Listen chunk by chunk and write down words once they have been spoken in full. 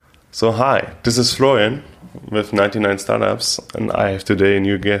So, hi, this is Florian with 99 Startups, and I have today a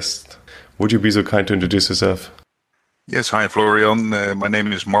new guest. Would you be so kind to introduce yourself? Yes, hi Florian. My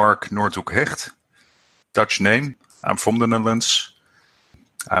name is Mark Noordhoek Hecht. Dutch name. I'm from the Netherlands.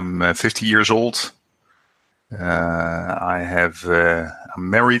 I'm 50 years old. I'm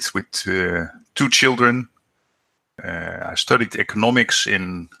married with two children. I studied economics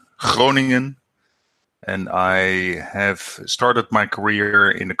in Groningen, and I have started my career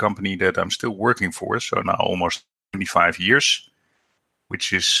in a company that I'm still working for, so now almost 25 years,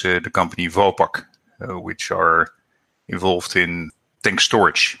 which is the company Vopak, which are involved in tank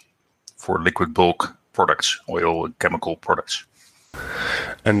storage for liquid bulk products, oil and chemical products.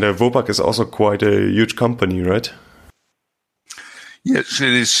 And Vopak is also quite a huge company, right? Yes, it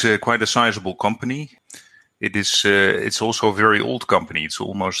is quite a sizable company. It's also a very old company. It's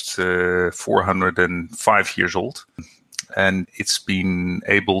almost 405 years old. And it's been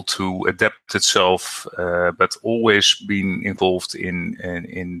able to adapt itself, but always been involved in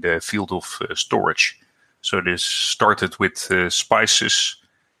the field of storage. So this started with spices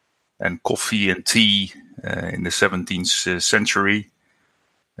and coffee and tea in the 17th century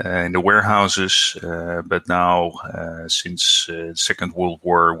in the warehouses. But now, since the Second World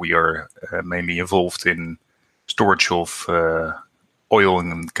War, we are mainly involved in storage of oil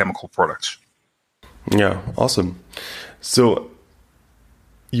and chemical products. Yeah, awesome. So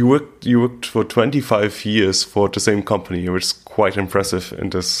you worked for 25 years for the same company, which is quite impressive in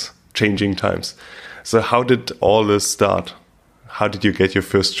this changing times. So how did all this start? How did you get your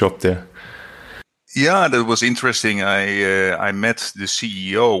first job there? Yeah, that was interesting. I met the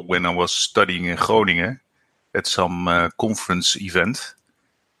CEO when I was studying in Groningen at some conference event,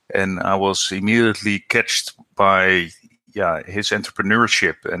 and I was immediately catched by his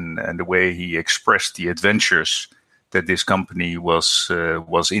entrepreneurship and the way he expressed the adventures that this company was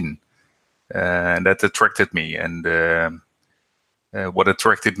in, and that attracted me. And what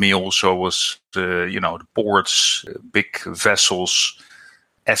attracted me also was the ports, big vessels,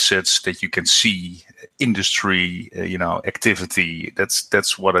 assets that you can see, industry, activity.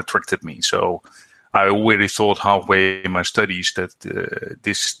 That's what attracted me. So I already thought halfway in my studies that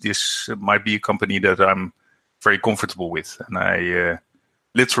this might be a company that I'm very comfortable with, and I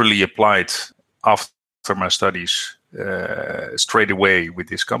literally applied after my studies straight away with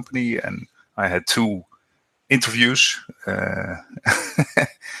this company, and I had 2 interviews,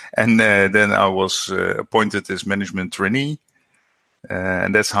 and then I was appointed as management trainee.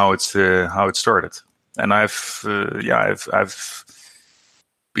 And that's how it started. And I've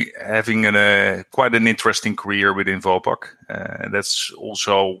been having quite an interesting career within Vopak. And that's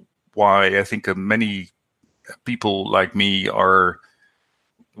also why I think many people like me are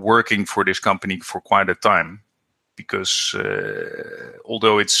working for this company for quite a time, because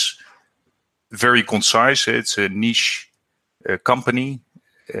although it's very concise, it's a niche company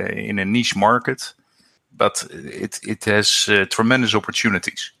in a niche market, but it has tremendous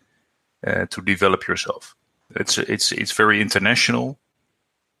opportunities to develop yourself. It's very international.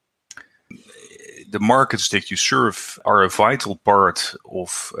 The markets that you serve are a vital part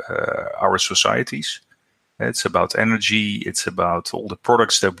of our societies. It's about energy. It's about all the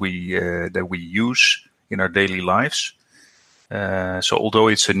products that we use in our daily lives. So although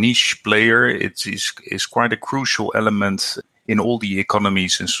it's a niche player, it is quite a crucial element in all the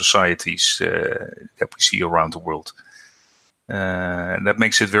economies and societies that we see around the world. And that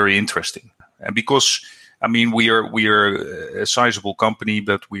makes it very interesting. And because, we are a sizable company,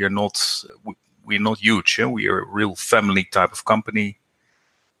 but we're not huge. We are a real family type of company.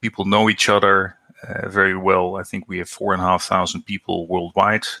 People know each other very well. I think we have 4,500 people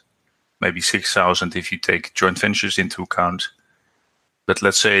worldwide, maybe 6,000 if you take joint ventures into account. But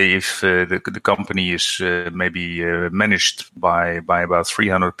let's say if the company is maybe managed by about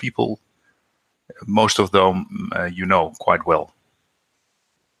 300 people, most of them quite well.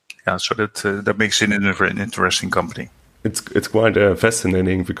 Yeah, so that makes it a very interesting company. It's quite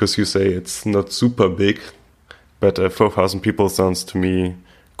fascinating, because you say it's not super big, but 4,000 people sounds to me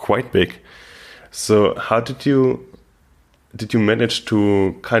quite big. So how did you manage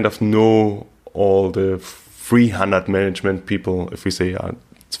to kind of know all the 300 management people, if we say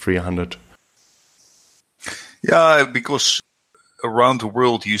it's 300? Yeah, because around the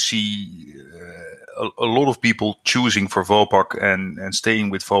world you see a lot of people choosing for Vopak and staying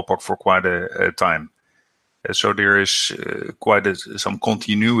with Vopak for quite a time. So there is quite some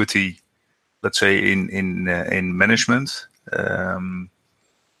continuity, let's say, in management.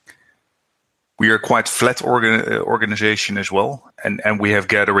 We are quite flat organization as well, and we have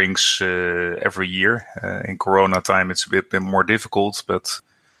gatherings every year. In Corona time, it's a bit more difficult, but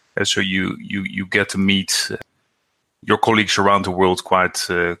So you get to meet your colleagues around the world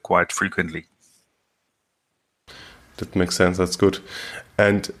quite frequently. That makes sense. That's good.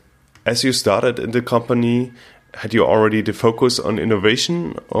 And as you started in the company, had you already the focus on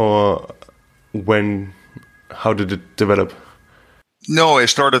innovation, or how did it develop? No, I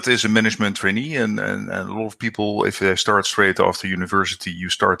started as a management trainee, and a lot of people, if they start straight after university, you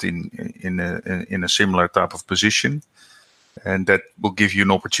start in a similar type of position, and that will give you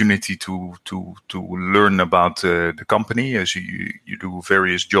an opportunity to learn about the company as you do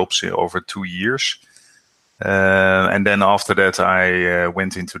various jobs over 2 years. And then after that, I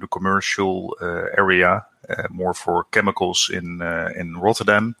went into the commercial area, more for chemicals in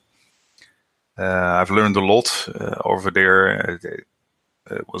Rotterdam. I've learned a lot over there.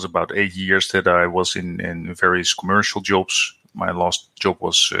 It was about 8 years that I was in various commercial jobs. My last job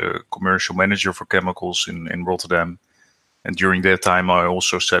was commercial manager for chemicals in Rotterdam. And during that time, I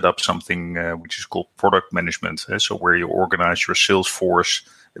also set up something which is called product management. So where you organize your sales force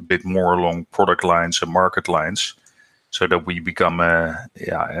a bit more along product lines and market lines, so that we become a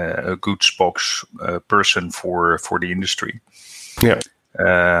good spokesperson for the industry. Yeah.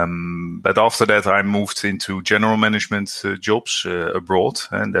 But after that, I moved into general management jobs abroad,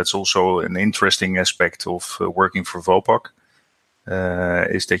 and that's also an interesting aspect of working for Vopak.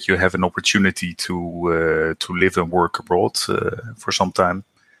 Is that you have an opportunity to live and work abroad for some time.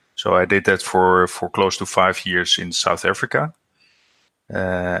 So I did that for close to 5 years in South Africa,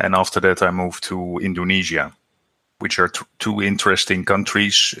 and after that I moved to Indonesia, which are two interesting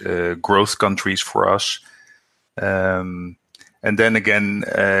countries, growth countries for us. And then again,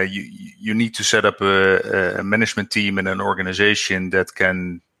 you need to set up a management team and an organization that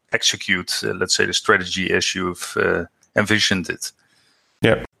can execute, let's say, the strategy as you've envisioned it.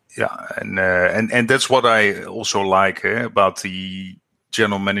 Yeah. And that's what I also like about the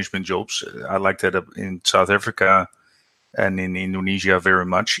general management jobs. I like that in South Africa and in Indonesia very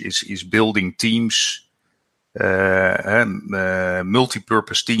much is building teams,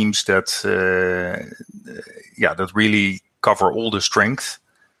 multi-purpose teams that that really cover all the strength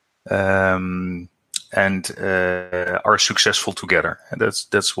and are successful together. And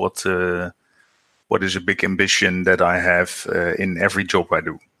that's what is a big ambition that I have in every job I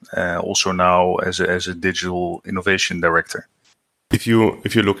do. Also now as a digital innovation director. If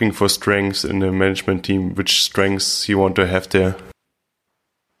you're looking for strengths in the management team, which strengths you want to have there?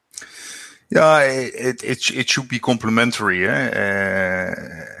 Yeah, it should be complementary.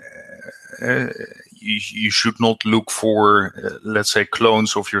 You should not look for, let's say,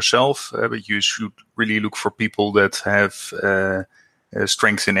 clones of yourself, but you should really look for people that have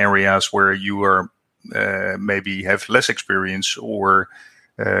strengths in areas where you are maybe have less experience or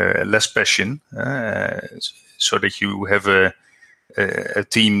less passion, so that you have a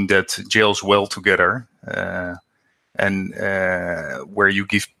team that gels well together, and where you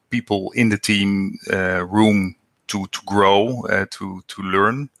give people in the team room to grow, to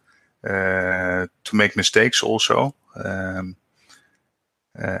learn, to make mistakes also.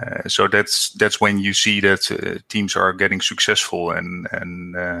 So that's when you see that teams are getting successful and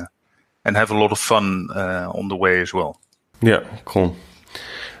have a lot of fun on the way as well. Yeah, cool.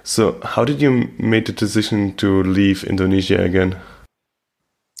 So how did you make the decision to leave Indonesia again?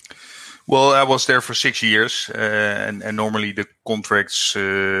 Well, I was there for 6 years, and normally the contracts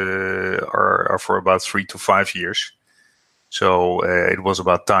are for about 3 to 5 years. So it was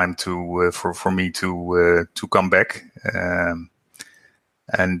about time for me to come back,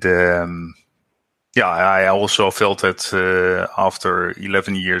 I also felt that after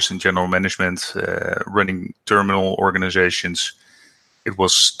 11 years in general management, running terminal organizations, it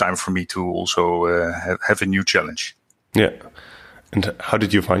was time for me to also have a new challenge. Yeah. And how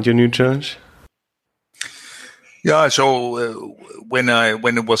did you find your new challenge? Yeah, so when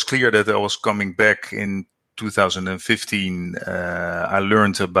it was clear that I was coming back in 2015, I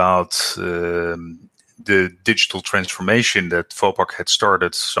learned about the digital transformation that Vopak had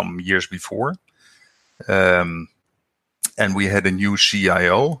started some years before. And we had a new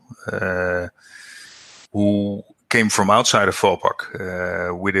CIO who came from outside of Vopak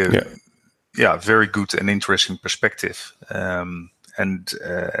with a very good and interesting perspective. And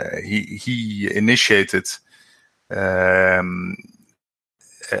he initiated a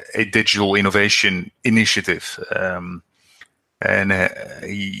digital innovation initiative, and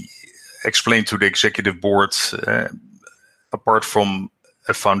he explained to the executive board, apart from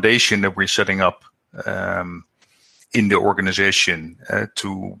a foundation that we're setting up in the organization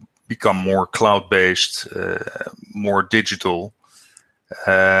to become more cloud-based, more digital,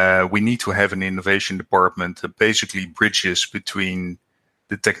 we need to have an innovation department that basically bridges between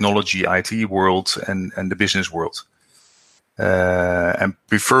the technology IT world and the business world. And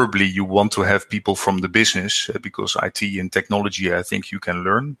preferably you want to have people from the business because IT and technology, I think you can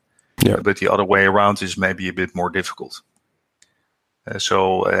learn. Yeah. But the other way around is maybe a bit more difficult.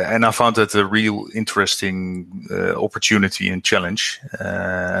 And I found that a real interesting opportunity and challenge.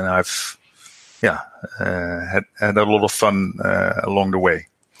 And I've had a lot of fun along the way.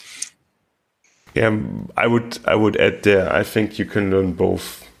 Yeah, I would add there, I think you can learn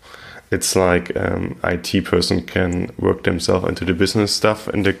both. It's like IT person can work themselves into the business stuff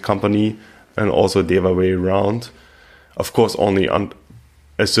in the company, and also the other way around. Of course, only on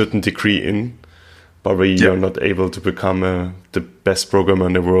a certain degree in, but where you're not able to become the best programmer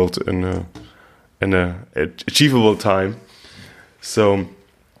in the world in a achievable time. So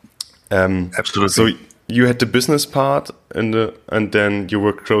absolutely. So you had the business part and then you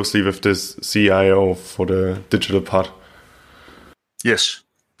worked closely with this CIO for the digital part. Yes.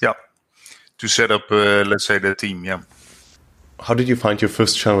 Yeah. To set up, let's say, the team. Yeah. How did you find your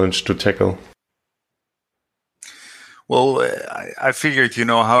first challenge to tackle? Well, I figured,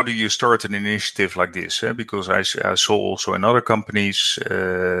 how do you start an initiative like this? Because I saw also in other companies,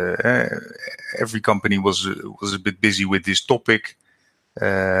 every company was a bit busy with this topic.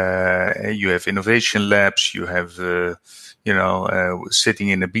 You have innovation labs, you have, sitting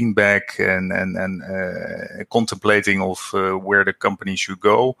in a beanbag and contemplating of where the company should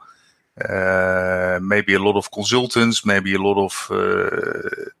go. Maybe a lot of consultants, maybe a lot of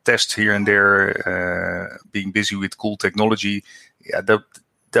tests here and there, being busy with cool technology. Yeah,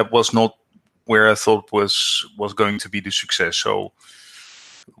 that was not where I thought was going to be the success. So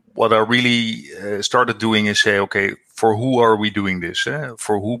what I really started doing is say, okay, for who are we doing this?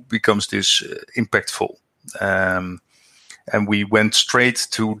 For who becomes this impactful? And we went straight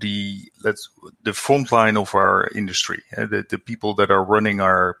to the front line of our industry, the people that are running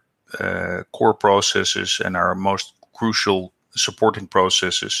our core processes and our most crucial supporting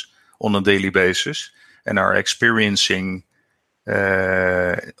processes on a daily basis, and are experiencing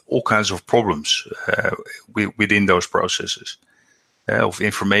all kinds of problems within those processes, of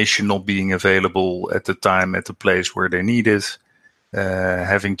information not being available at the time, at the place where they need it,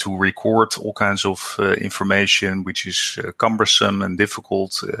 having to record all kinds of information, which is cumbersome and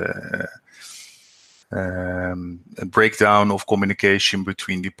difficult, a breakdown of communication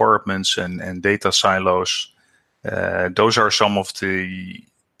between departments and data silos. Those are some of the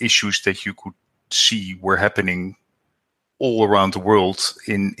issues that you could see were happening all around the world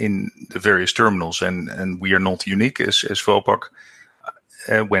in the various terminals. And we are not unique as Vopak.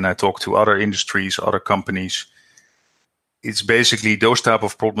 When I talk to other industries, other companies, it's basically those type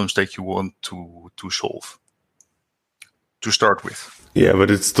of problems that you want to solve to start with. Yeah,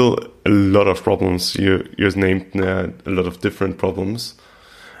 but it's still a lot of problems. You named a lot of different problems.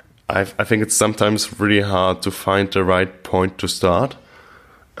 I think it's sometimes really hard to find the right point to start,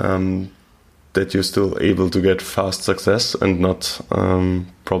 that you're still able to get fast success and not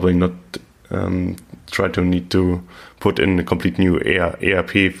probably not try to need to put in a complete new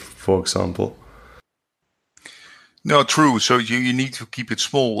ERP, for example. No, true. So you need to keep it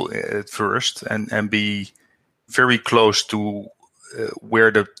small at first and be very close to where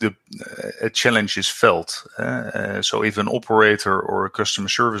the challenge is felt. So if an operator or a customer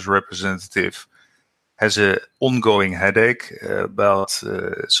service representative has an ongoing headache about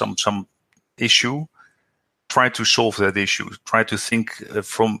some issue, try to solve that issue. Try to think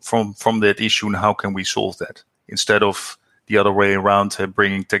from that issue and how can we solve that, instead of the other way around,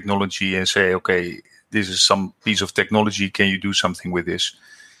 bringing technology and say, okay, this is some piece of technology. Can you do something with this?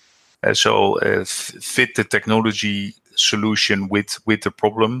 So fit the technology solution with the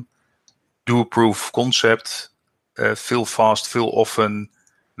problem. Do a proof of concept. Fail fast, fail often.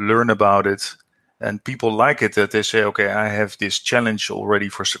 Learn about it. And people like it that they say, okay, I have this challenge already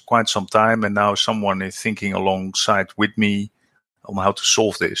for quite some time, and now someone is thinking alongside with me on how to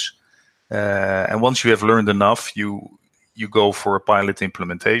solve this. And once you have learned enough, you go for a pilot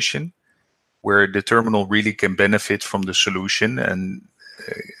implementation where the terminal really can benefit from the solution and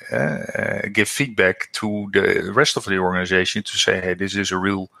give feedback to the rest of the organization to say, hey, this is a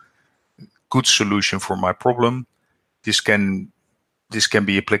real good solution for my problem. This can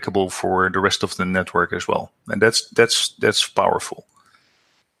be applicable for the rest of the network as well. And that's powerful.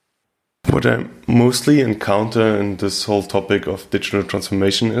 What I mostly encounter in this whole topic of digital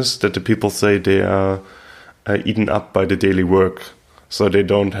transformation is that the people say they are eaten up by the daily work. So they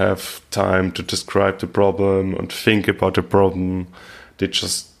don't have time to describe the problem and think about the problem. They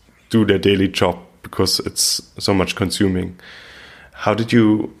just do their daily job because it's so much consuming. How did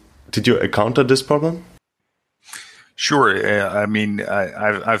you encounter this problem? Sure. I mean,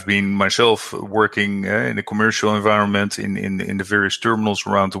 I've been myself working in a commercial environment in the various terminals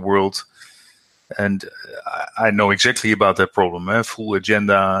around the world, and I know exactly about that problem. Full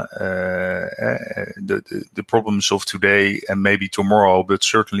agenda, the problems of today and maybe tomorrow, but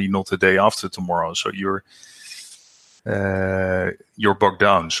certainly not the day after tomorrow. So you're bogged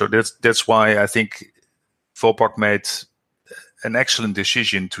down. So that's why I think Vopak made an excellent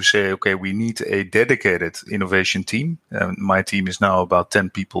decision to say, okay, we need a dedicated innovation team. My team is now about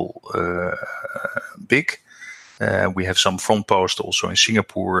 10 people big. We have some front post also in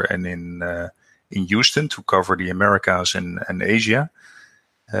Singapore and in Houston to cover the Americas and Asia.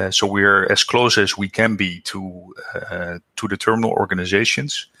 So we're as close as we can be to the terminal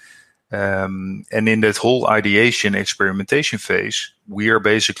organizations. And in that whole ideation experimentation phase, we are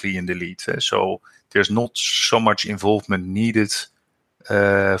basically in the lead. So there's not so much involvement needed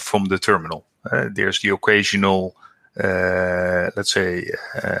from the terminal. There's the occasional, let's say,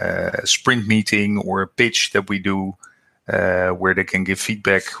 sprint meeting or a pitch that we do where they can give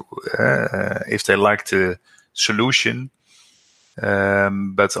feedback if they like the solution.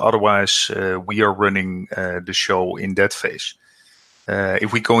 But otherwise, we are running the show in that phase.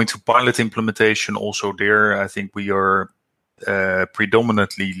 If we go into pilot implementation, also there, I think we are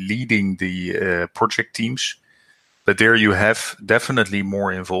predominantly leading the project teams, but there you have definitely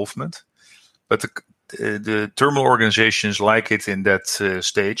more involvement. But the terminal organizations like it in that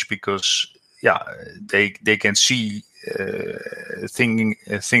stage because, they can see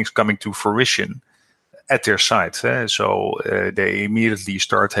things coming to fruition at their site. So they immediately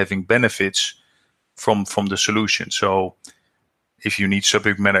start having benefits from the solution. So if you need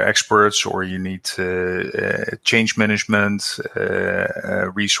subject matter experts or you need change management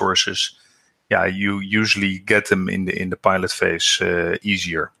resources, you usually get them in the pilot phase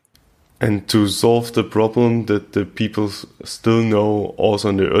easier. And to solve the problem that the people still know also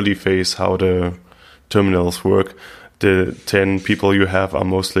in the early phase how the terminals work, the 10 people you have are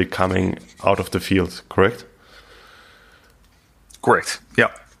mostly coming out of the field, correct? Correct, yeah.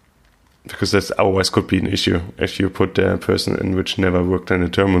 Because that otherwise could be an issue if you put a person in which never worked in a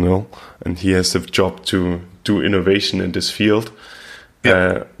terminal and he has a job to do innovation in this field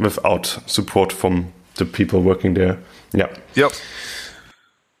without support from the people working there. Yeah. Yep.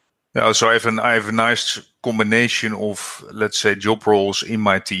 Yeah, so I have a nice combination of, let's say, job roles in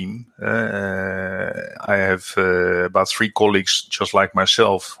my team. I have about 3 colleagues just like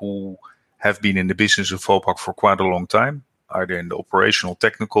myself who have been in the business of Vopak for quite a long time, either in the operational,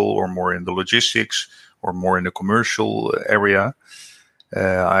 technical, or more in the logistics, or more in the commercial area.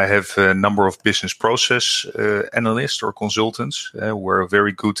 I have a number of business process analysts or consultants who are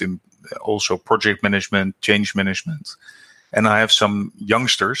very good in also project management, change management. And I have some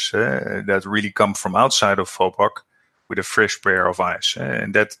youngsters that really come from outside of Vopak with a fresh pair of eyes.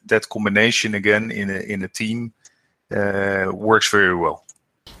 And that combination, again, in a team works very well.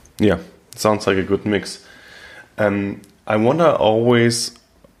 Yeah, sounds like a good mix. I wonder always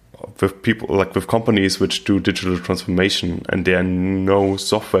with people, like with companies which do digital transformation and there are no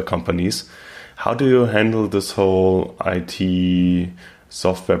software companies, how do you handle this whole IT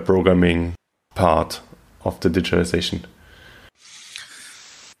software programming part of the digitalization?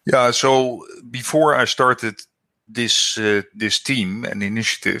 Yeah, so before I started this team and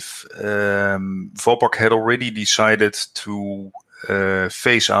initiative, Vopak had already decided to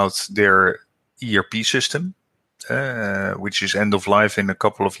phase out their ERP system, which is end of life in a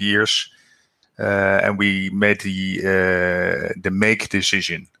couple of years, and we made the make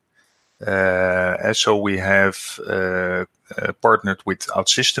decision. And so we have partnered with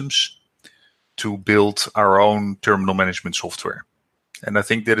OutSystems to build our own terminal management software. And I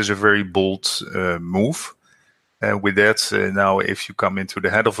think that is a very bold move. With that, now if you come into the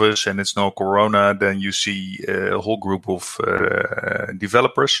head office and it's no corona, then you see a whole group of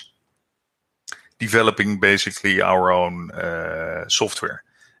developers developing basically our own software.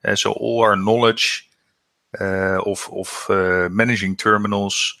 And so all our knowledge of managing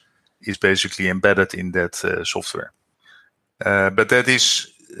terminals is basically embedded in that software. But that is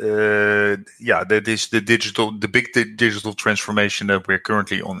that is the big digital transformation that we're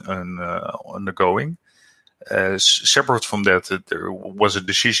currently undergoing. Separate from that, there was a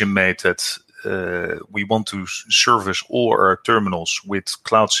decision made that we want to service all our terminals with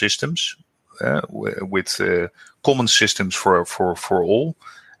cloud systems, with common systems for all.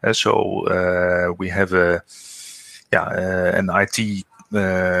 So we have an IT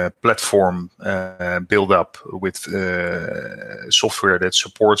platform build up with software that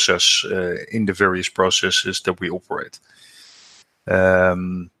supports us in the various processes that we operate.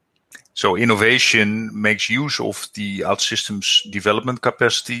 So innovation makes use of the OutSystems development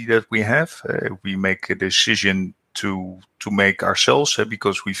capacity that we have. We make a decision to make ourselves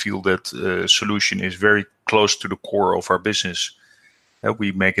because we feel that solution is very close to the core of our business.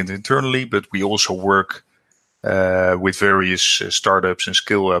 We make it internally, but we also work with various startups and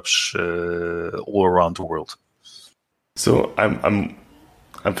scale-ups all around the world. So I'm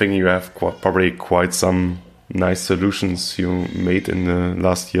thinking you have probably quite some nice solutions you made in the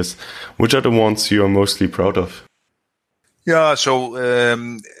last years. Which are the ones you are mostly proud of? Yeah, so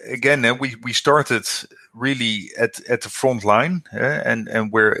again, we started really at the front line,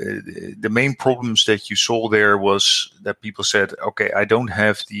 and where the main problems that you saw there was that people said, okay, I don't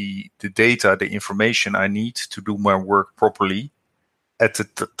have the data, the information I need to do my work properly at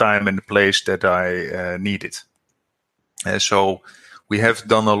the time and the place that I need it. So we have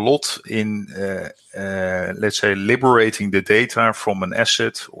done a lot in, let's say, liberating the data from an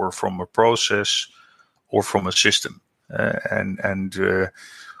asset or from a process or from a system. And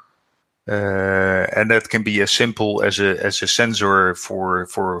that can be as simple as a sensor for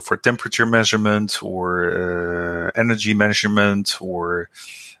temperature measurement or energy measurement, or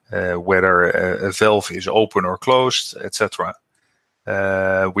whether a valve is open or closed, etc.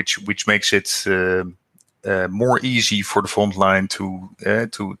 Which makes it more easy for the front line to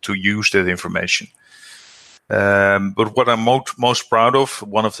use that information. But what I'm most proud of,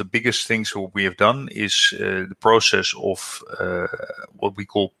 one of the biggest things what we have done is the process of what we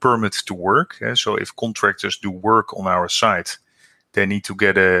call permit to work. So if contractors do work on our site, they need to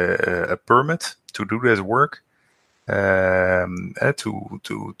get a permit to do that work, to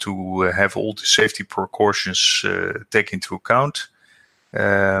have all the safety precautions taken into account.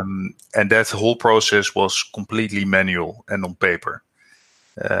 And that whole process was completely manual and on paper.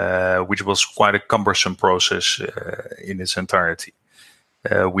 Which was quite a cumbersome process in its entirety.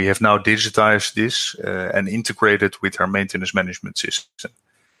 We have now digitized this and integrated with our maintenance management system.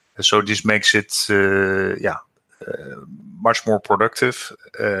 So this makes it much more productive,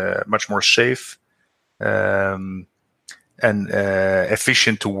 much more safe, and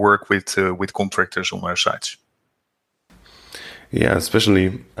efficient to work with contractors on our sites. Yeah,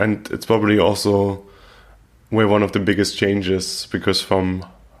 especially, and it's probably also where one of the biggest changes, because from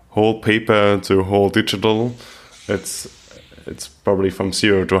whole paper to whole digital, it's probably from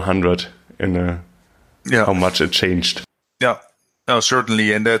 0 to 100 in how much it changed. Yeah, no,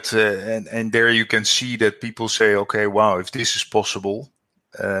 certainly, and that and there you can see that people say, okay, wow, if this is possible,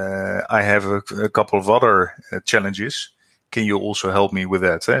 I have a couple of other challenges. Can you also help me with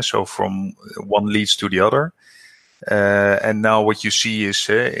that? So from one leads to the other, and now what you see is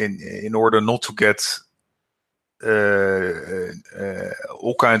in order not to get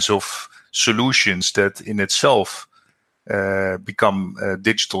all kinds of solutions that in itself become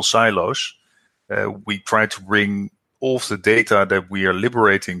digital silos. We try to bring all of the data that we are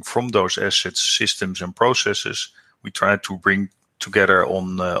liberating from those assets, systems, and processes. We try to bring together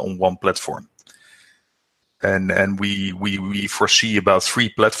on one platform, and we foresee about 3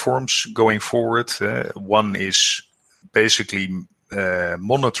 platforms going forward. One is basically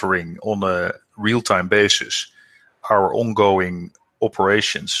monitoring on a real-time basis our ongoing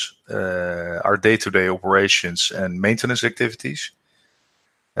operations, our day-to-day operations and maintenance activities.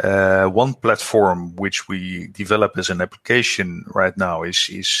 One platform which we develop as an application right now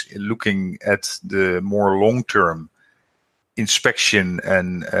is looking at the more long-term inspection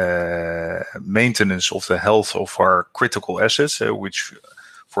and maintenance of the health of our critical assets, which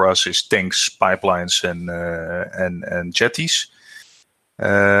for us is tanks, pipelines, and jetties.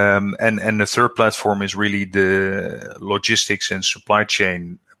 And the third platform is really the logistics and supply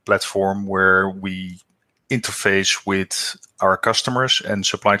chain platform, where we interface with our customers and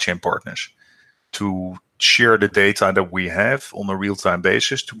supply chain partners to share the data that we have on a real-time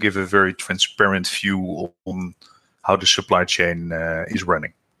basis to give a very transparent view on how the supply chain is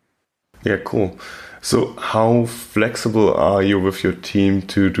running. Yeah, cool. So how flexible are you with your team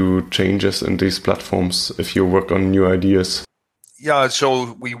to do changes in these platforms if you work on new ideas? Yeah,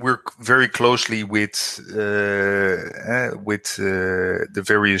 so we work very closely with the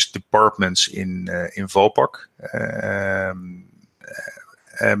various departments in Vopak.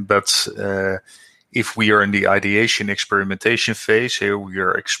 But if we are in the ideation experimentation phase, here we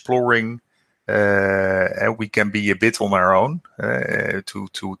are exploring, and we can be a bit on our own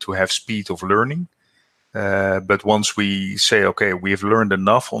to have speed of learning. But once we say, okay, we have learned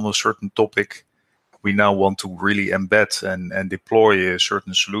enough on a certain topic, we now want to really embed and deploy a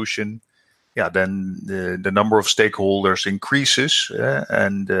certain solution, then the number of stakeholders increases,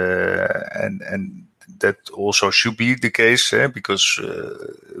 and that also should be the case, because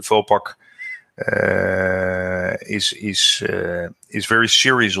Vopak is very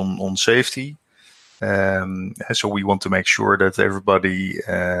serious on safety. So we want to make sure that everybody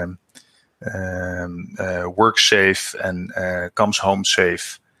works safe and comes home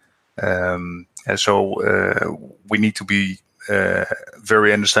safe. And so we need to be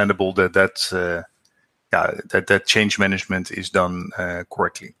very understandable that change management is done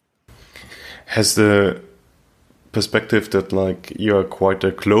correctly. Has the perspective that like you're quite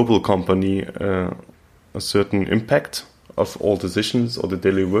a global company a certain impact of all decisions or the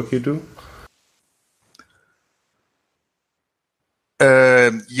daily work you do?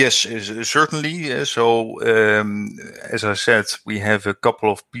 Yes, certainly. So, as I said, we have a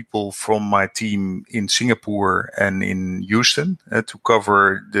couple of people from my team in Singapore and in Houston to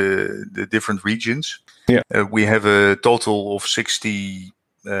cover the different regions. Yeah. We have a total of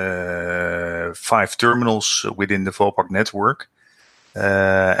 65 terminals within the Vopak network.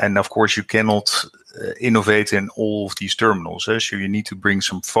 And of course, you cannot innovate in all of these terminals. So you need to bring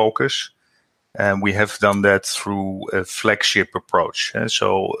some focus. And we have done that through a flagship approach.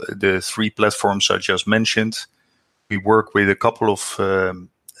 So the 3 platforms I just mentioned, we work with a couple of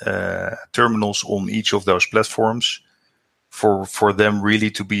terminals on each of those platforms for them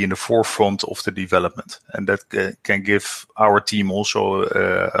really to be in the forefront of the development. And that can give our team also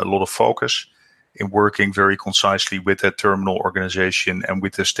a lot of focus in working very concisely with that terminal organization and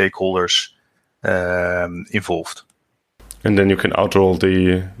with the stakeholders involved. And then you can outroll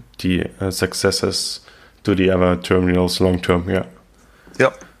the successes to the other terminals long term. Yeah.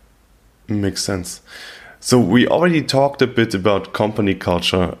 Yep. Makes sense. So we already talked a bit about company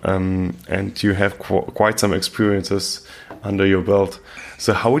culture, and you have quite some experiences under your belt.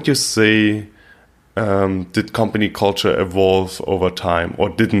 So how would you say did company culture evolve over time, or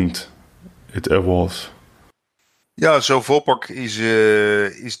didn't it evolve? Yeah, so Vopak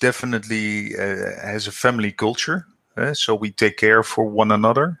is definitely has a family culture. So we take care for one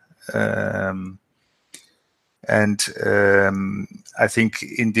another. And I think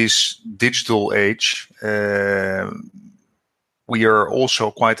in this digital age, we are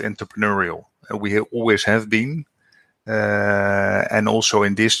also quite entrepreneurial. We always have been. And also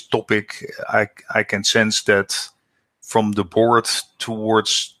in this topic, I can sense that from the board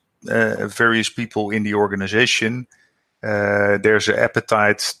towards various people in the organization, there's an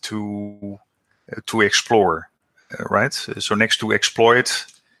appetite to explore. Right. So next to exploit,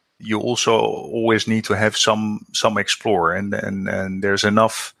 you also always need to have some explore, and there's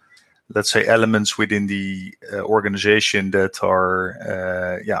enough, let's say, elements within the organization that are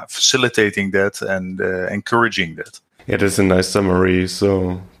facilitating that and encouraging that. Yeah, that's a nice summary.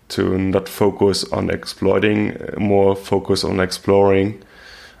 So to not focus on exploiting, more focus on exploring,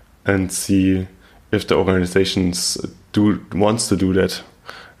 and see if the organizations wants to do that.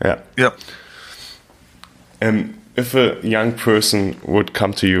 Yeah. Yeah. If a young person would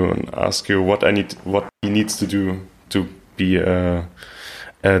come to you and ask you what he needs to do to be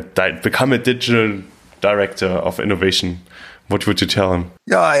become a digital director of innovation, what would you tell him?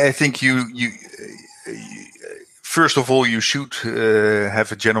 Yeah, I think you first of all, you should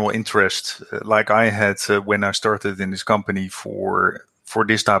have a general interest, like I had when I started in this company for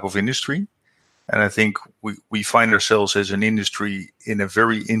this type of industry. And I think we find ourselves as an industry in a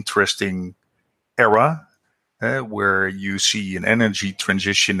very interesting era. Where you see an energy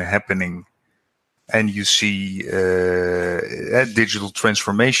transition happening, and you see digital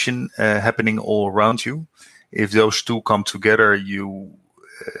transformation happening all around you. If those two come together, you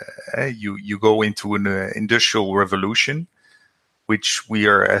go into an industrial revolution, which we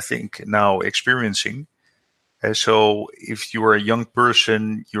are, I think, now experiencing. So if you're a young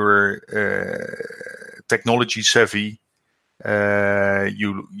person, you're technology savvy,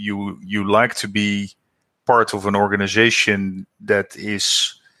 you like to be part of an organization that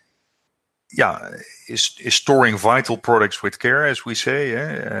is storing vital products with care, as we say.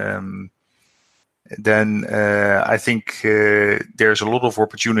 Then I think there's a lot of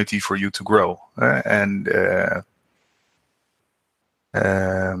opportunity for you to grow. We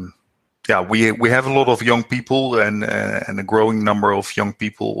have a lot of young people and a growing number of young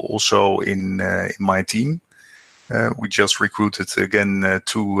people also in my team. We just recruited again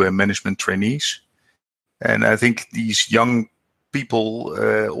 2 management trainees. And I think these young people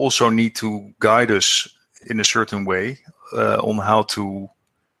also need to guide us in a certain way on how to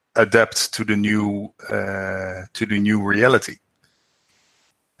adapt to the new reality.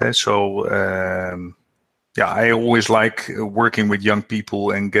 I always like working with young people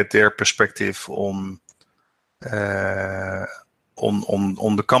and get their perspective on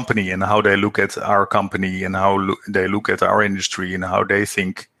on the company and how they look at our company and how they look at our industry and how they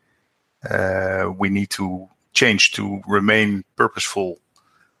think we need to change to remain purposeful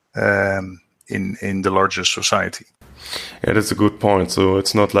in the larger society. Yeah, that's a good point. So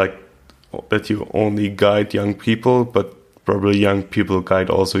it's not like that you only guide young people, but probably young people guide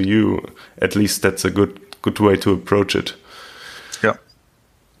also you. At least that's a good way to approach it. Yeah.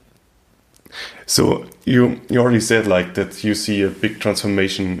 So you already said like that you see a big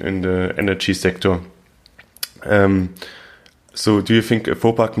transformation in the energy sector. So do you think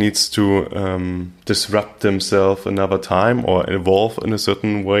Vopak needs to disrupt themselves another time or evolve in a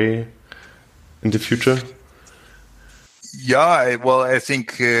certain way in the future? Yeah, well, I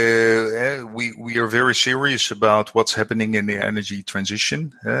think we are very serious about what's happening in the energy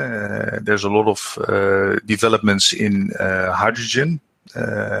transition. There's a lot of developments in hydrogen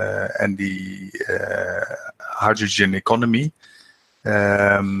and the hydrogen economy,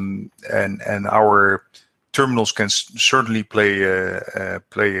 and our terminals can certainly play a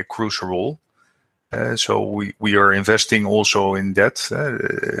crucial role. So we are investing also in that.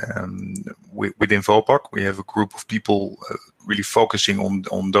 Within Vopak, we have a group of people really focusing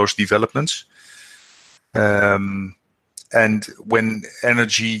on those developments. And when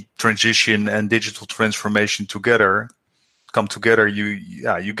energy transition and digital transformation come together,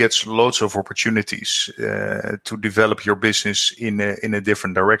 you get loads of opportunities to develop your business in a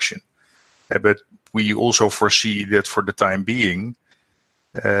different direction. But we also foresee that for the time being,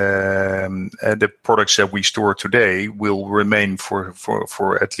 the products that we store today will remain for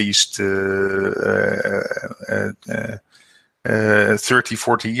at least 30,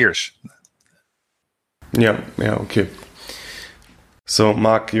 40 years. Yeah, okay. So,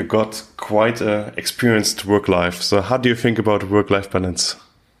 Mark, you got quite an experienced work life. So how do you think about work-life balance?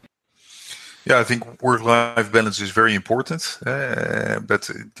 Yeah, I think work-life balance is very important, but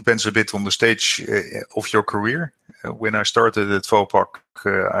it depends a bit on the stage of your career. When I started at Vopak,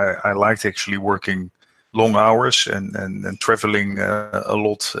 I liked actually working long hours and traveling a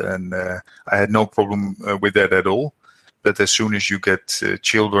lot, and I had no problem with that at all. But as soon as you get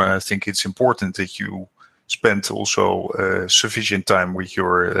children, I think it's important that you spend also sufficient time with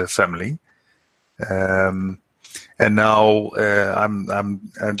your family. And now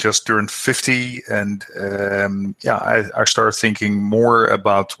I'm just turned 50, and I start thinking more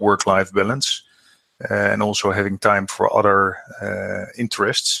about work-life balance and also having time for other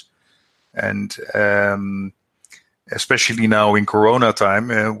interests. And especially now in Corona time,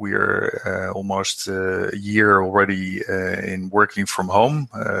 we are almost a year already in working from home,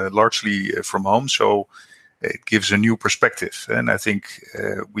 largely from home. So it gives a new perspective, and I think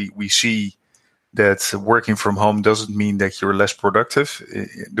we see that working from home doesn't mean that you're less productive.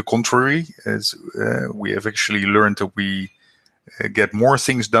 The contrary, as we have actually learned that we get more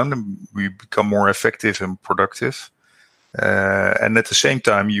things done and we become more effective and productive. And at the same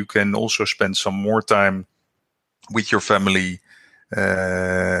time, you can also spend some more time with your family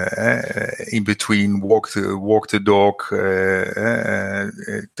in between, walk the dog,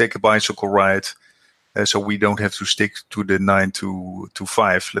 take a bicycle ride. So we don't have to stick to the 9 to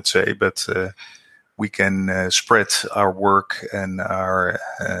 5, let's say, but we can spread our work and our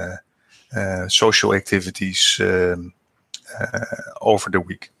social activities over the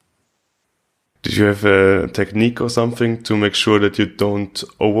week. Did you have a technique or something to make sure that you don't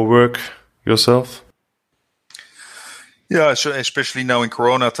overwork yourself? Yeah, so especially now in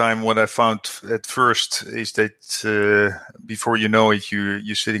Corona time, what I found at first is that before you know it,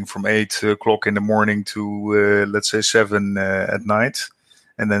 you're sitting from 8 o'clock in the morning to let's say 7 at night,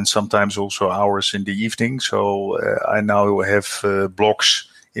 and then sometimes also hours in the evening. So I now have blocks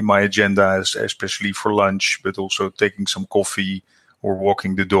in my agenda, especially for lunch, but also taking some coffee or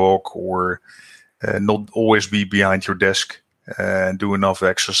walking the dog, or not always be behind your desk and do enough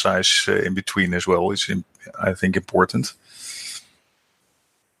exercise in between as well. It's, I think, important.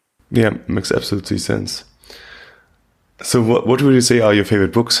 Yeah, makes absolutely sense. So what would you say are your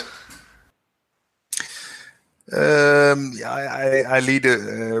favorite books? I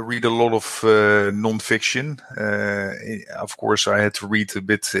read a lot of non-fiction. Of course, I had to read a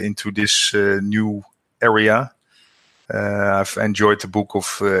bit into this new area. I've enjoyed the book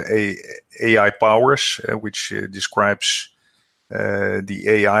of AI Powers, which describes the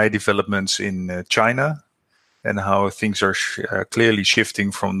AI developments in China and how things are clearly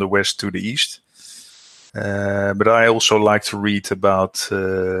shifting from the west to the east. But I also like to read about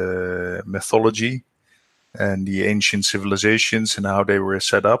mythology and the ancient civilizations and how they were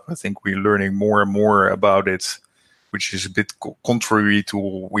set up. I think we're learning more and more about it, which is a bit contrary to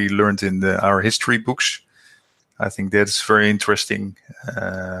what we learned in our history books. I think that's very interesting.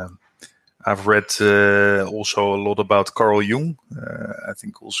 I've read also a lot about Carl Jung. I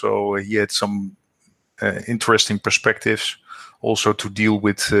think also he had some interesting perspectives also to deal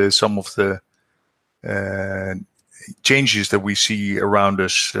with some of the changes that we see around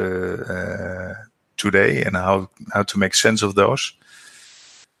us today and how to make sense of those.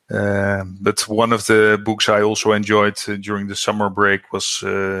 But one of the books I also enjoyed during the summer break was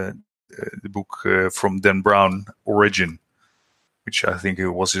the book from Dan Brown, Origin, which I think it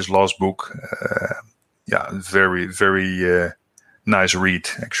was his last book. Very, very nice read,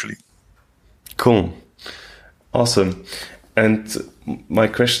 actually. Cool. Awesome. And my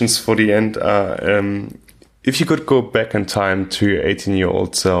questions for the end are, if you could go back in time to your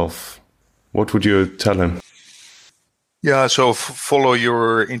 18-year-old self, what would you tell him? Yeah, so follow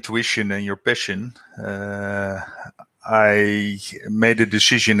your intuition and your passion. I made a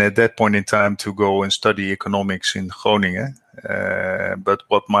decision at that point in time to go and study economics in Groningen. But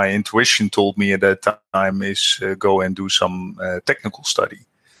what my intuition told me at that time is go and do some technical study.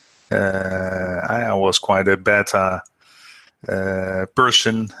 I was quite a beta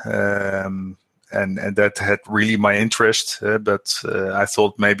person, and that had really my interest. But I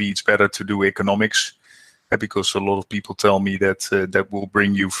thought maybe it's better to do economics. Because a lot of people tell me that that will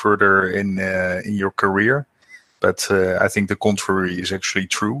bring you further in your career, but I think the contrary is actually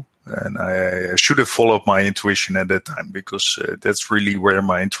true, and I should have followed my intuition at that time because that's really where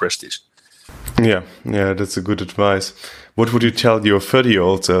my interest is. Yeah, that's a good advice. What would you tell your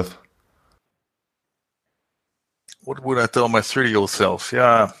 30-year-old self? What would I tell my 30-year-old self?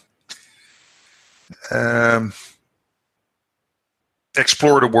 Yeah,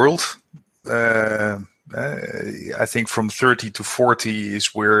 explore the world. I think from 30 to 40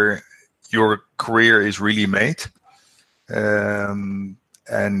 is where your career is really made.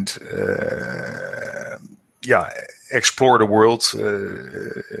 Explore the world,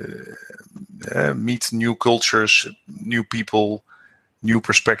 meet new cultures, new people, new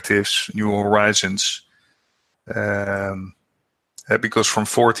perspectives, new horizons. Because from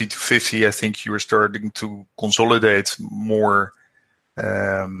 40 to 50, I think you're starting to consolidate more.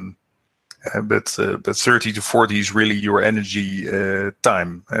 But 30 to 40 is really your energy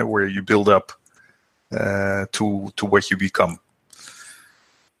time, where you build up to what you become.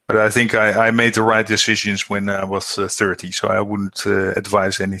 But I think I made the right decisions when I was 30, so I wouldn't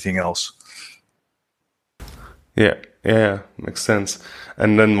advise anything else. Yeah, makes sense.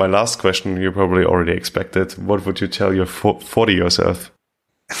 And then my last question, you probably already expected. What would you tell your 40 yourself?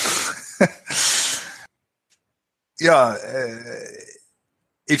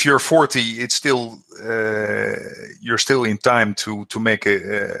 If you're 40, it's still you're still in time to make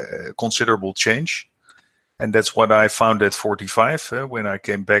a considerable change, and that's what I found at 45 when I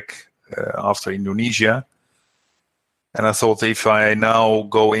came back after Indonesia. And I thought, if I now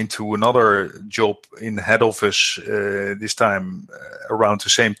go into another job in head office this time around the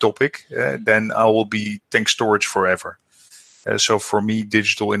same topic, then I will be tank storage forever. So for me,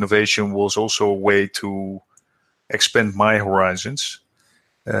 digital innovation was also a way to expand my horizons.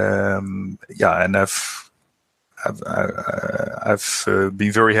 And I've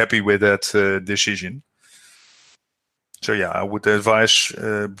been very happy with that decision. So I would advise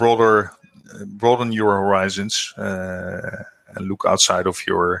broaden your horizons and look outside of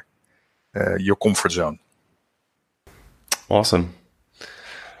your comfort zone. Awesome,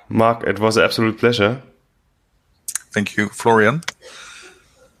 Mark. It was an absolute pleasure. Thank you, Florian.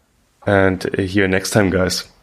 And here next time, guys.